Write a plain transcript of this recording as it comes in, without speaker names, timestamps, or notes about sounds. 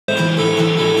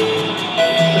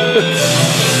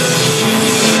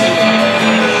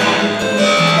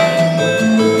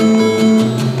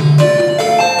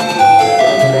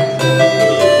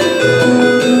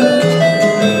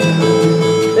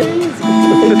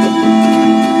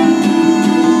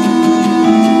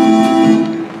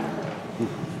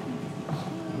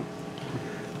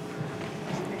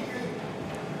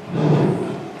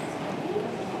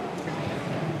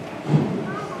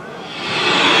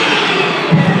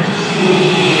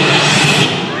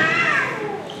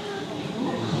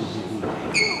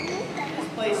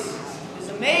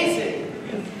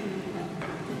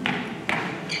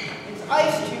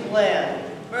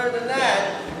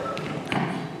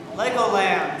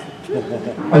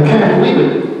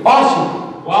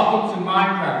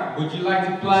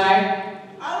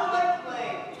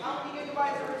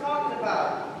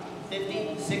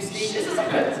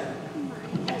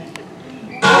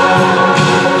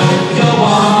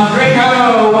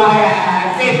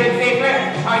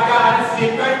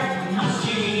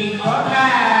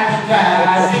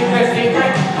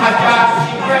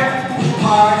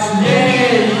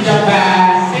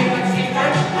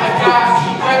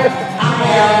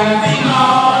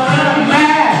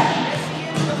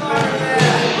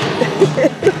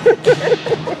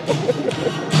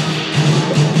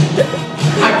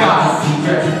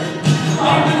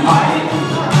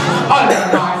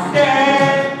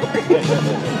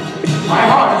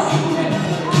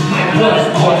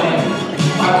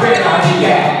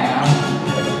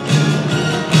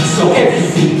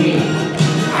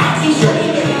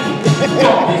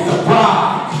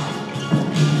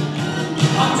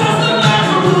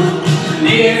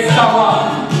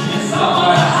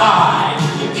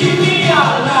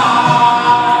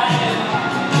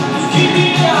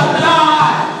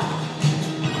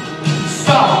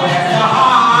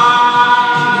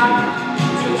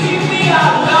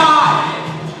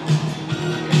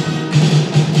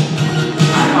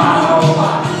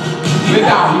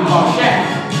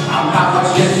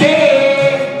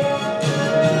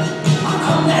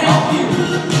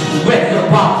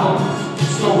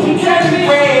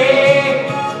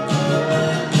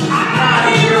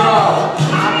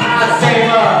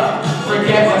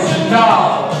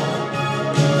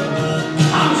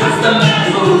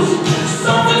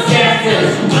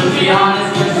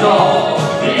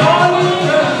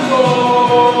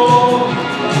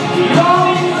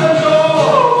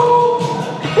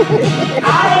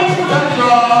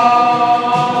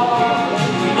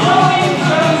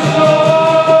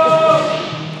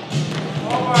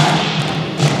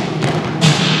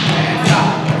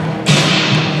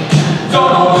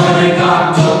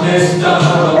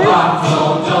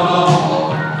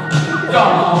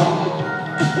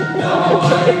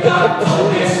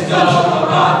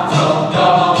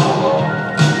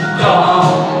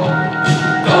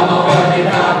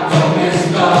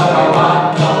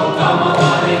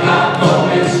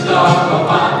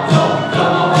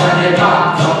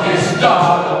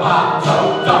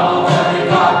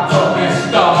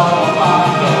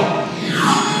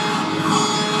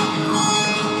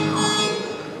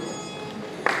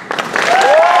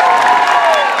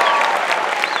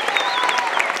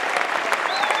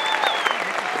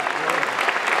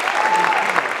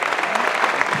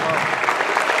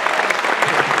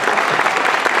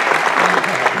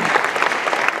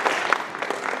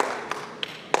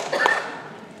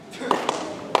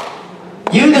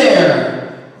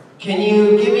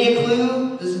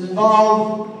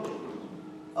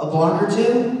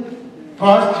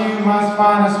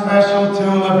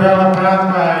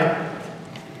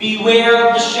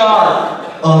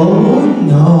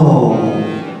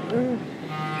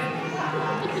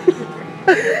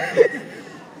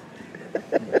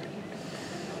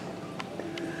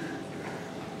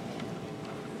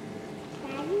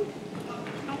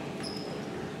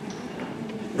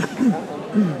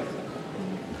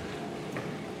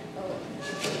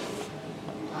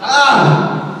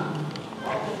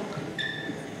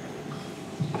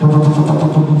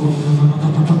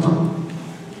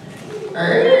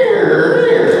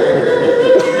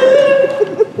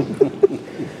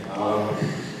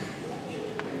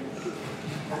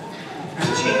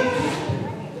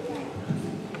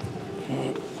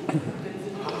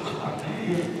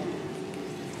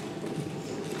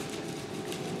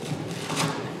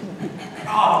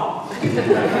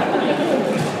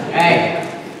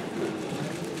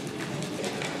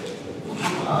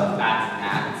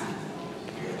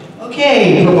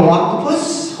Okay, purple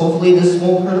octopus. Hopefully this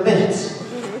won't hurt a bit.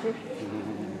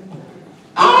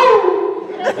 Ow!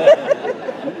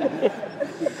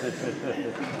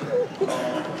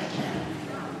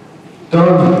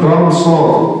 Done, problem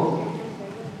solved.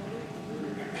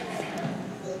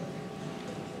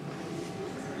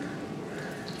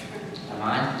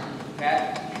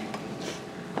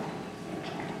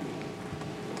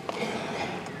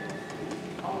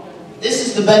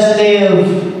 the best day of,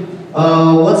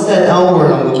 what's that L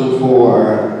word I'm looking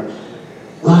for?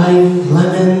 Life,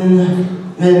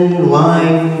 lemon,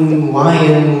 lime,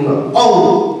 lion.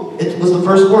 Oh, it was the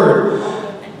first word.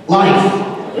 Life.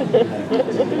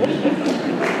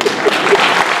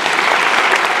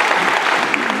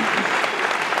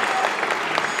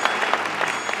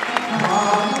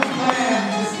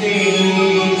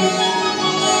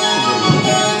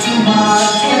 Too much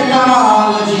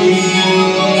technology,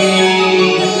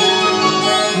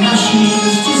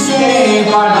 machines to save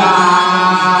our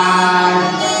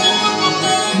lives,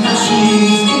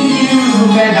 machines to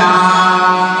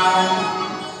humanize.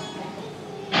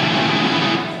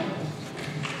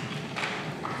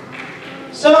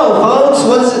 So, folks,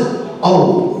 what's it?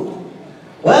 Oh.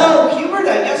 Well, Hubert,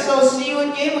 I guess I'll see you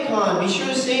at GameCon. Be sure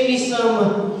to save me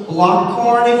some block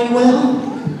corn, if you will.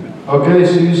 Okay,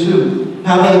 see you soon.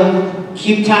 Have a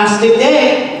cute-tastic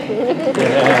day.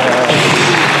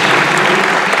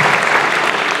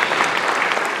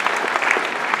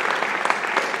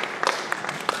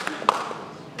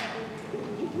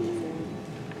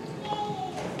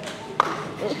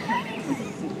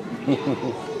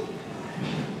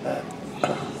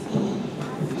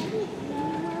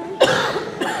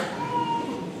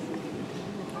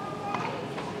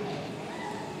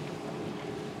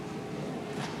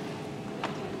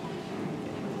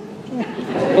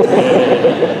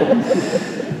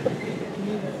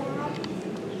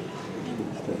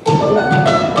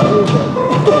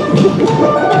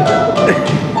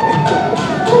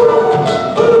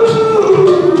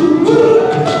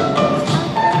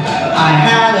 I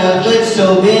had a glitch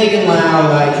so big and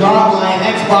loud, I dropped my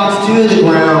Xbox to the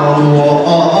ground. Whoa,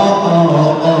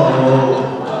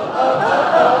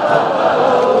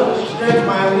 Stretched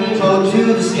my Amiibo to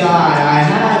the sky. I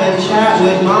had a chat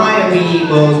with my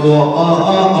Amiibos. Whoa,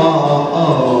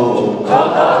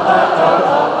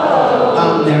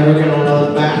 I'm never gonna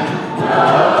look back.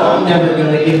 I'm never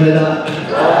gonna give it up.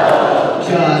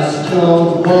 Just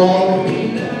don't walk me.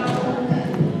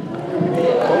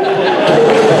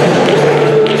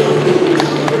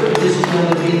 This is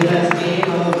gonna be the best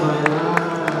game of my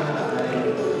life.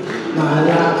 My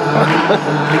life.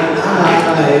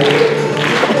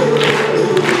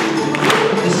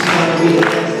 This is gonna be the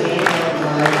best game of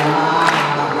my life.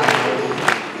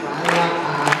 My life.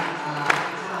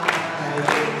 It's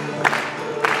gonna be the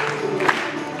best game of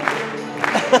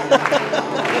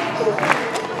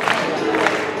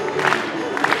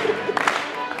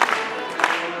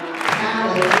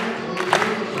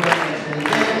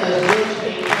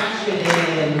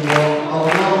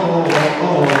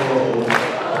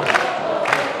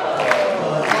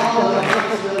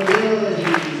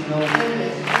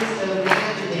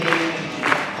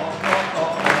lives.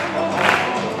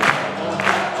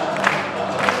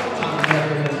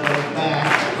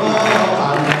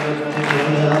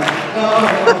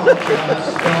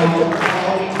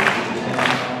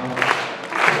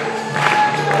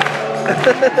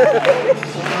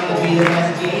 This is gonna be the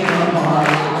best game of our lives.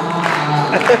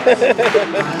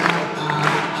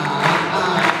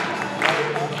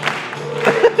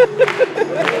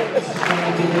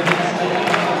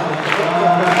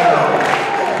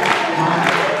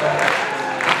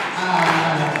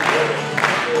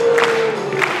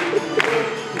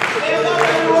 Stand up,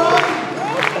 everyone!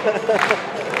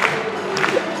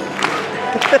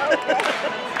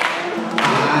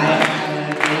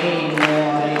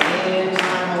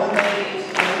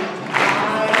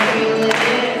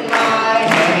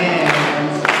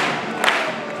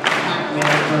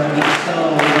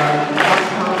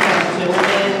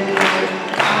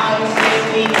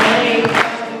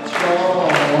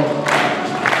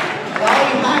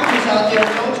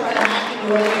 Don't try to hack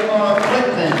into any of our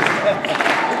equipment.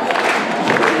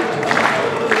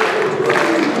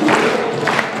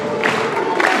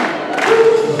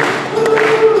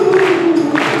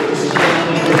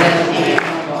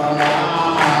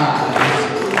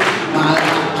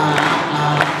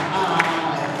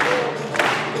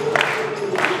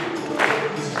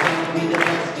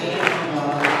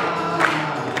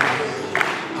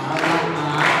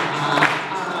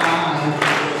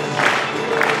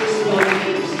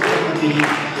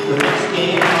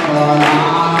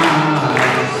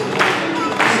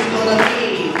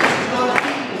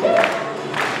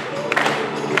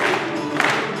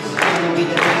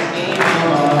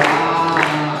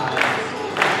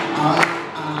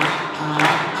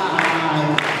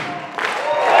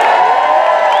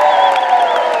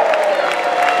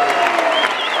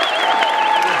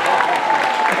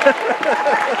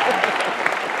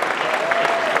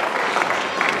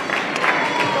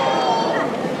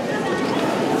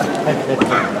 Ha ha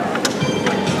ha.